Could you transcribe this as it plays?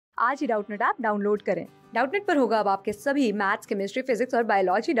आज ही Doubtnut app download करें। Doubtnut पर होगा अब आपके सभी मैथ्स, केमिस्ट्री, फिजिक्स और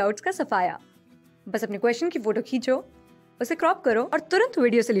बायोलॉजी डाउट्स का सफाया। बस अपने क्वेश्चन की फोटो खींचो, उसे क्रॉप करो और तुरंत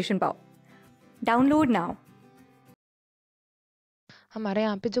वीडियो सोल्यूशन पाओ। Download now. हमारे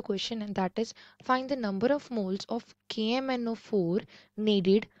यहाँ पे जो क्वेश्चन है that is find the number of moles of KMnO4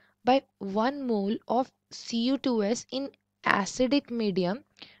 needed by 1 mole of Cu2s in acidic medium.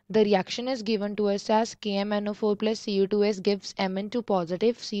 The reaction is given to us as KMnO4 plus Cu2s gives Mn2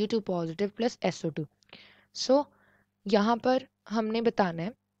 positive, Cu2 positive plus SO2. So यहाँ पर हमने बताना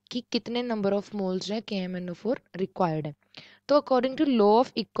है कि कितने number of moles जो है KMnO4 required है। तो according to law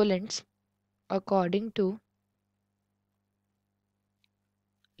of equivalents, according to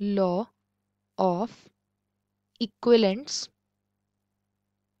law of equivalents,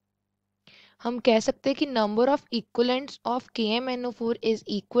 हम कह सकते हैं कि number of equivalents of KMnO4 is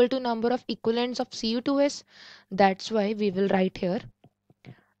equal to number of equivalents of Cu2s. That's why we will write here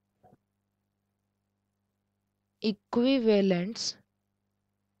equivalents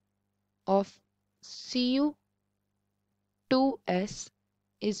of Cu2s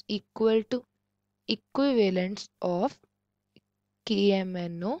is equal to equivalents of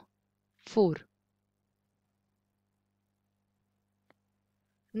KMnO4.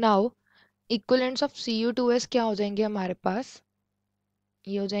 Now equivalents of Cu2s क्या हो जाएंगे हमारे पास,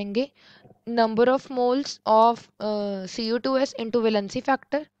 ये हो जाएंगे number of moles of Cu2s into valency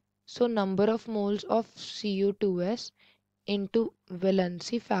factor. So number of moles of Cu2s into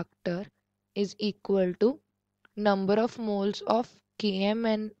valency factor is equal to number of moles of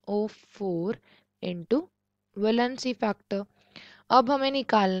KMnO4 into valency factor. अब हमें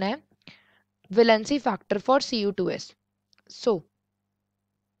निकालना है valency factor for Cu2s. So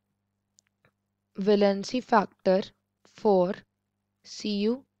valency factor for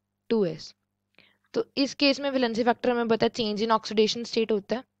Cu2s, तो इस case में valency factor हमें पता है चेंज इन ऑक्सीडेशन स्टेट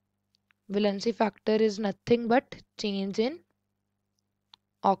होता है। Valency factor is nothing but change in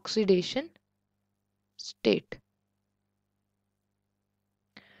oxidation state.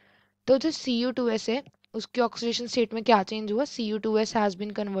 तो जो Cu2s है उसके ऑक्सीडेशन स्टेट में क्या चेंज हुआ, Cu2s has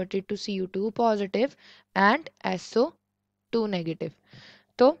been converted to Cu2 positive and SO2 negative.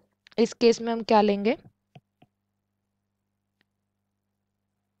 तो इस केस में हम क्या लेंगे,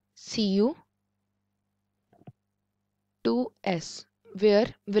 Cu2s where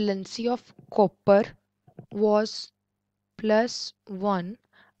valency of copper was +1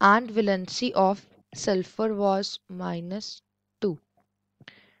 and valency of sulfur was -2.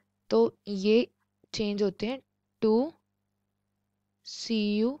 तो ये चेंज होते हैं to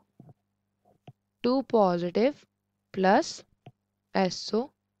Cu2 positive plus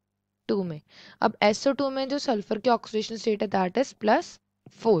SO2 में। अब SO2 में जो सल्फर की ऑक्सीडेशन स्टेट है दैट इज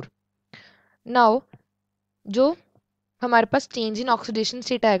 +4। नाउ जो हमारे पास चेंज इन ऑक्सीडेशन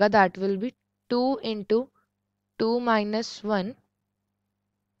स्टेट आएगा that will be 2 × 2 - 1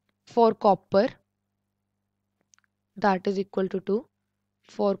 for copper, that is equal to 2.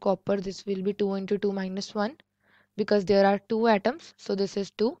 For copper this will be 2 × 2 - 1 because there are 2 atoms, so this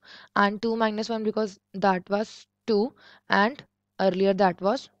is 2, and 2 - 1 because that was 2 and earlier that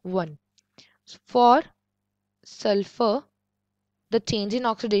was 1. For sulfur the change in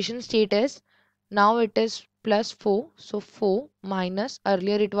oxidation state is now it is +4, so 4 minus,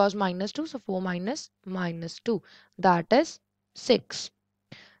 earlier it was -2, so 4 minus -2, that is 6.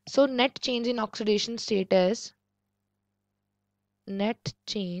 So net change in oxidation state is net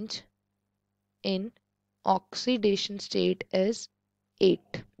change in oxidation state is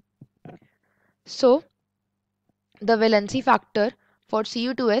 8. So the valency factor for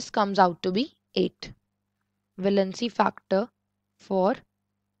Cu2s comes out to be 8. Valency factor for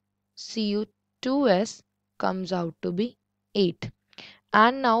Cu2s comes out to be 8.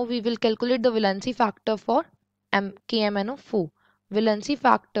 And now we will calculate the valency factor for KMnO4. Valency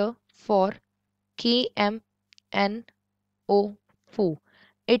factor for KMnO4,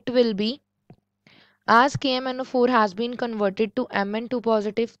 it will be, as KMnO4 has been converted to Mn2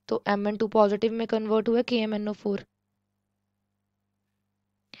 positive, तो Mn2 positive में convert हुआ KMnO4,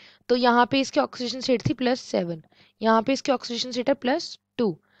 तो यहाँ पे इसकी oxidation state थी +7, यहाँ पे इसकी ऑक्सीडेशन स्टेट है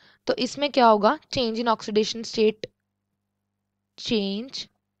 +2, तो इसमें क्या होगा, change in oxidation state, change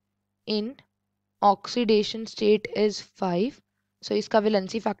in oxidation state is 5, सो इसका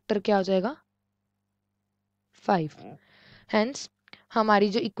वैलेंसी फैक्टर क्या हो जाएगा 5। हेंस हमारी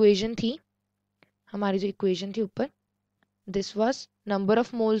जो इक्वेशन थी ऊपर, this was number of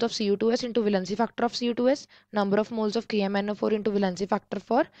moles of Cu2s into valency factor of Cu2s, number of moles of KMnO4 into valency factor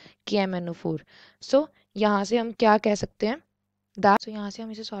for KMnO4. So यहाँ से हम क्या कह सकते हैं, यहाँ से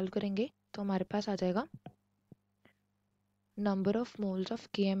हम इसे सॉल्व करेंगे तो हमारे पास आ जाएगा number of moles of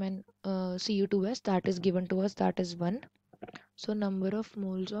KMnCu2s that is given to us, that is 1. So number of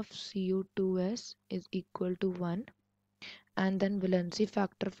moles of Cu2s is equal to 1, and then valency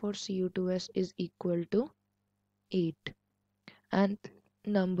factor for Cu2s is equal to 8. And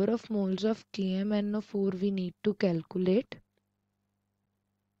number of moles of KMnO4 we need to calculate,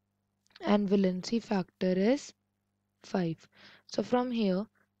 and valency factor is 5. So from here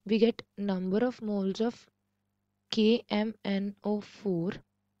we get number of moles of KMnO4.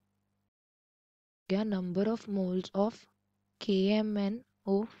 Yeah, number of moles of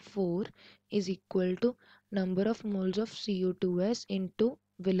KMnO4 is equal to number of moles of Cu2s into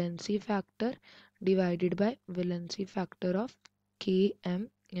valency factor divided by valency factor of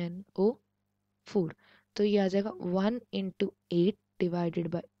KMnO4. तो ये आ जाएगा 1 into 8 divided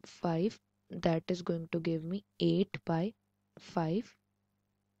by 5, that is going to give me 8 by 5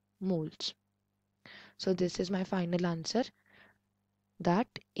 moles. So this is my final answer, that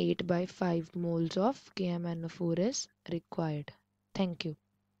 8 by 5 moles of KMnO4 is required. Thank you.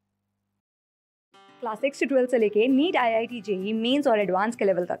 Class 6 से 12 से लेके NEET, IIT, JEE mains और advance के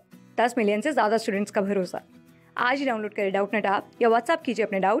level तक 10 million से ज़्यादा students का भरोसा। आज ही डाउनलोड करें डाउटनेट ऐप या व्हाट्सएप कीजिए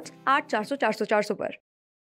अपने डाउट्स 8400 400 400 पर।